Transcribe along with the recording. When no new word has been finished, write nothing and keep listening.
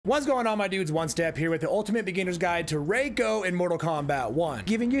What's going on, my dudes? Onestep here with the ultimate beginner's guide to Reiko in Mortal Kombat 1.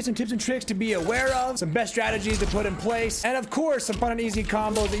 Giving you some tips and tricks to be aware of, some best strategies to put in place, and of course, some fun and easy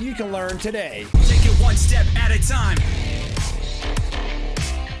combos that you can learn today. Take it one step at a time.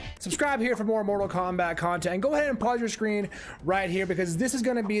 Subscribe here for more Mortal Kombat content, and go ahead and pause your screen right here because this is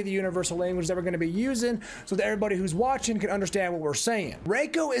going to be the universal language that we're going to be using so that everybody who's watching can understand what we're saying.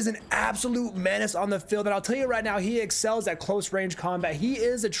 Reiko is an absolute menace on the field, and I'll tell you right now, he excels at close range combat. He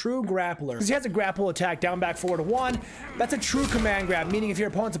is a true grappler because he has a grapple attack down, back, forward, 1. That's a true command grab, meaning if your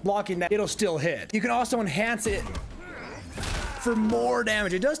opponent's blocking that, it'll still hit. You can also enhance it for more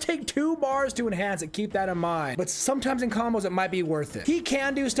damage. It does take 2 bars to enhance it, keep that in mind. But sometimes in combos, it might be worth it. He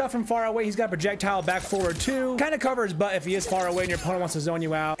can do stuff from far away. He's got projectile back, forward 2. Kind of covers butt if he is far away and your opponent wants to zone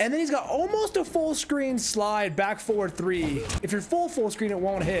you out. And then he's got almost a full screen slide, back, forward 3. If you're full screen, it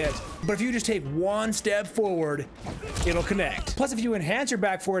won't hit. But if you just take 1 step forward, it'll connect. Plus, if you enhance your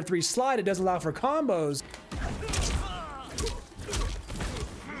back, forward 3 slide, it does allow for combos.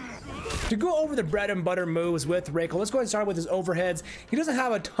 To go over the bread and butter moves with Reiko, let's go ahead and start with his overheads. He doesn't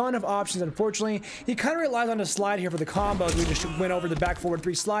have a ton of options, unfortunately. He kind of relies on the slide here for the combos. We just went over the back, forward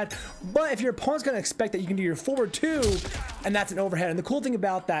 3 slide. But if your opponent's going to expect that you can do your forward 2, and that's an overhead. And the cool thing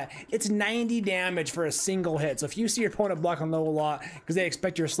about that, it's 90 damage for a single hit. So if you see your opponent block on low a lot because they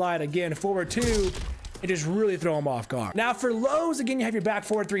expect your slide, again, forward 2, it just really throw them off guard. Now for lows, again, you have your back,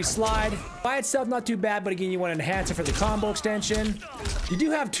 forward 3 slide. By itself, not too bad, but again, you want to enhance it for the combo extension. You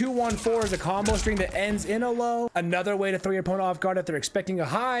do have 2-1-4 as a combo string that ends in a low. Another way to throw your opponent off guard if they're expecting a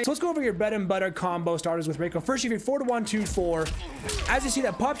high. So let's go over your bread and butter combo starters with Reiko. First, you have your 4-1-2-4. As you see,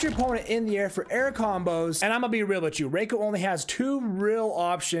 that pops your opponent in the air for air combos. And I'm gonna be real with you. Reiko only has 2 real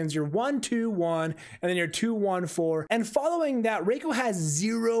options. Your 1-2-1 and then your 2-1-4. And following that, Reiko has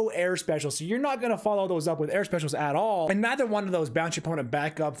 0 air specials. So you're not gonna follow those up with air specials at all, and neither one of those bounce your opponent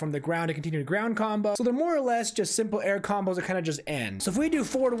back up from the ground to continue the ground combo. So they're more or less just simple air combos that kind of just end. So if we do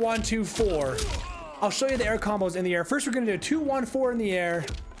 4-1-2-4, I'll show you the air combos in the air. First, we're gonna do 2-1-4 in the air.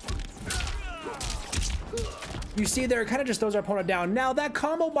 You see there, it kind of just throws our opponent down. Now that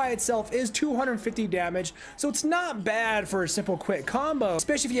combo by itself is 250 damage, so it's not bad for a simple quick combo,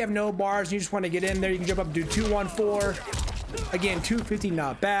 especially if you have no bars and you just want to get in there. You can jump up and do 2-1-4. Again, 250,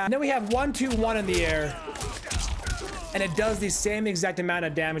 not bad. And then we have 1-2-1 in the air, and it does the same exact amount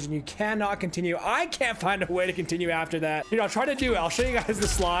of damage, and you cannot continue. I can't find a way to continue after that. You know, I'll try to do it. I'll show you guys the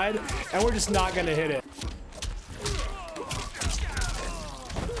slide, and we're just not gonna hit it.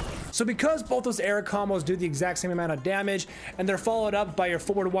 So because both those air combos do the exact same amount of damage and they're followed up by your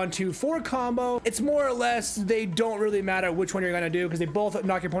forward 1-2-4 combo, it's more or less they don't really matter which one you're going to do because they both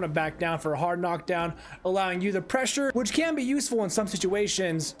knock your opponent back down for a hard knockdown, allowing you the pressure, which can be useful in some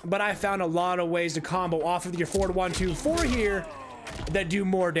situations, but I found a lot of ways to combo off of your forward 1-2-4 here that do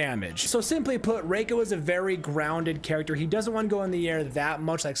more damage. So simply put, Reiko is a very grounded character. He doesn't want to go in the air that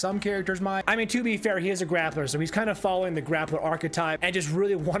much like some characters might. I mean, to be fair, he is a grappler, so he's kind of following the grappler archetype and just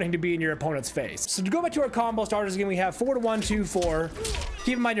really wanting to be in your opponent's face. So to go back to our combo starters again, we have 4-1-2-4.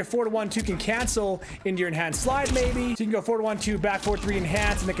 Keep in mind your 4-1-2 can cancel into your enhanced slide maybe. So you can go 4-1-2, back 4-3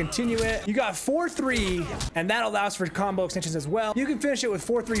 enhance and then continue it. You got 4-3 and that allows for combo extensions as well. You can finish it with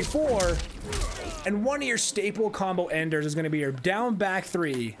 4-3-4. And one of your staple combo enders is going to be your down back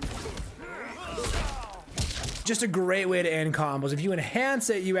 3. Just a great way to end combos. If you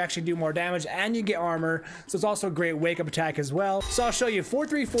enhance it, you actually do more damage and you get armor. So it's also a great wake up attack as well. So I'll show you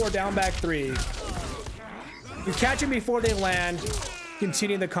 4-3-4 down back 3. You catch them before they land,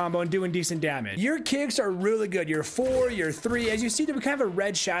 continuing the combo and doing decent damage. Your kicks are really good. Your 4, your 3. As you see, we kind of a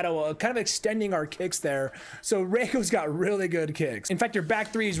red shadow, kind of extending our kicks there. So Reiko's got really good kicks. In fact, your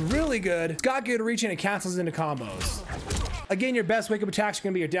back 3 is really good. It's got good reach and it cancels into combos. Again, your best wake up attacks are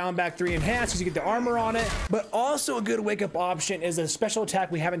going to be your down back 3 enhanced because you get the armor on it. But also a good wake up option is a special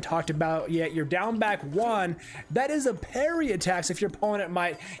attack we haven't talked about yet. Your down back 1, that is a parry attack. So if your opponent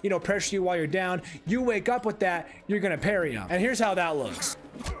might, you know, pressure you while you're down, you wake up with that, you're going to parry them. And here's how that looks.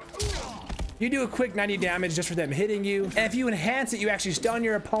 You do a quick 90 damage just for them hitting you. And if you enhance it, you actually stun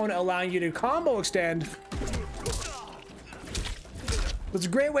your opponent, allowing you to combo extend. It's a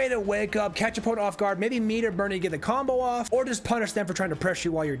great way to wake up, catch your opponent off guard, maybe meet or burn to get the combo off, or just punish them for trying to pressure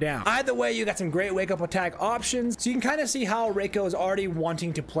you while you're down. Either way, you got some great wake up attack options. So you can kind of see how Reiko is already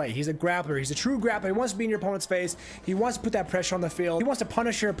wanting to play. He's a grappler. He's a true grappler. He wants to be in your opponent's face. He wants to put that pressure on the field. He wants to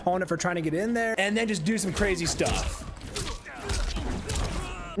punish your opponent for trying to get in there and then just do some crazy stuff.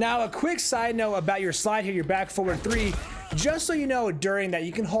 Now, a quick side note about your slide here, your back forward 3. Just so you know, during that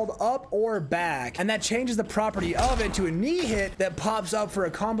you can hold up or back, and that changes the property of it to a knee hit that pops up for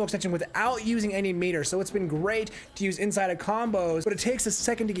a combo extension without using any meter. So it's been great to use inside of combos, but it takes a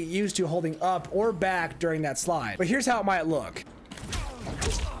second to get used to holding up or back during that slide. But here's how it might look.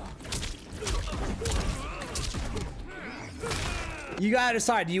 You gotta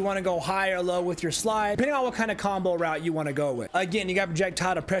decide, do you wanna go high or low with your slide, depending on what kind of combo route you wanna go with. Again, you got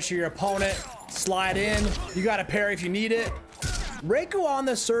projectile to pressure your opponent, slide in, you gotta parry if you need it. Reiko on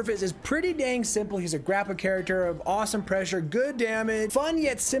the surface is pretty dang simple. He's a grapple character of awesome pressure, good damage, fun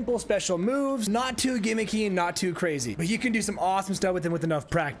yet simple special moves, not too gimmicky and not too crazy, but you can do some awesome stuff with him with enough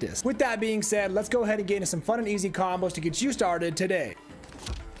practice. With that being said, let's go ahead and get into some fun and easy combos to get you started today.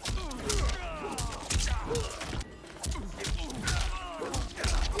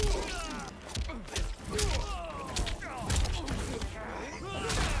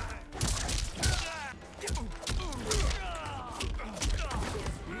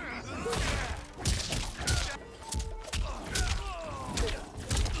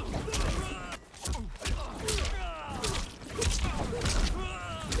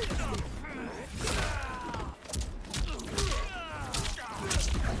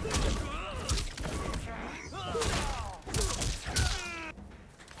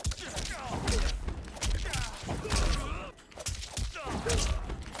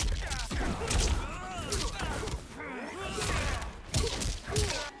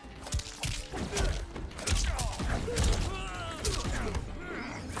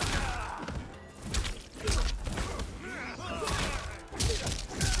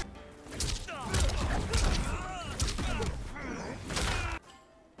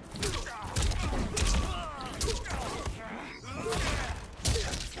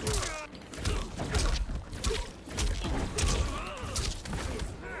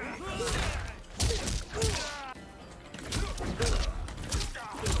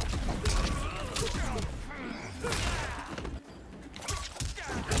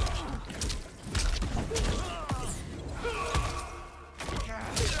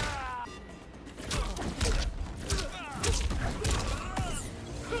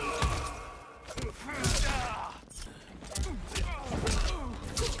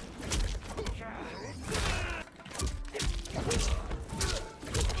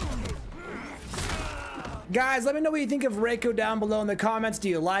 Guys, let me know what you think of Reiko down below in the comments. Do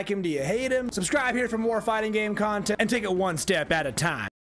you like him? Do you hate him? Subscribe here for more fighting game content and take it one step at a time.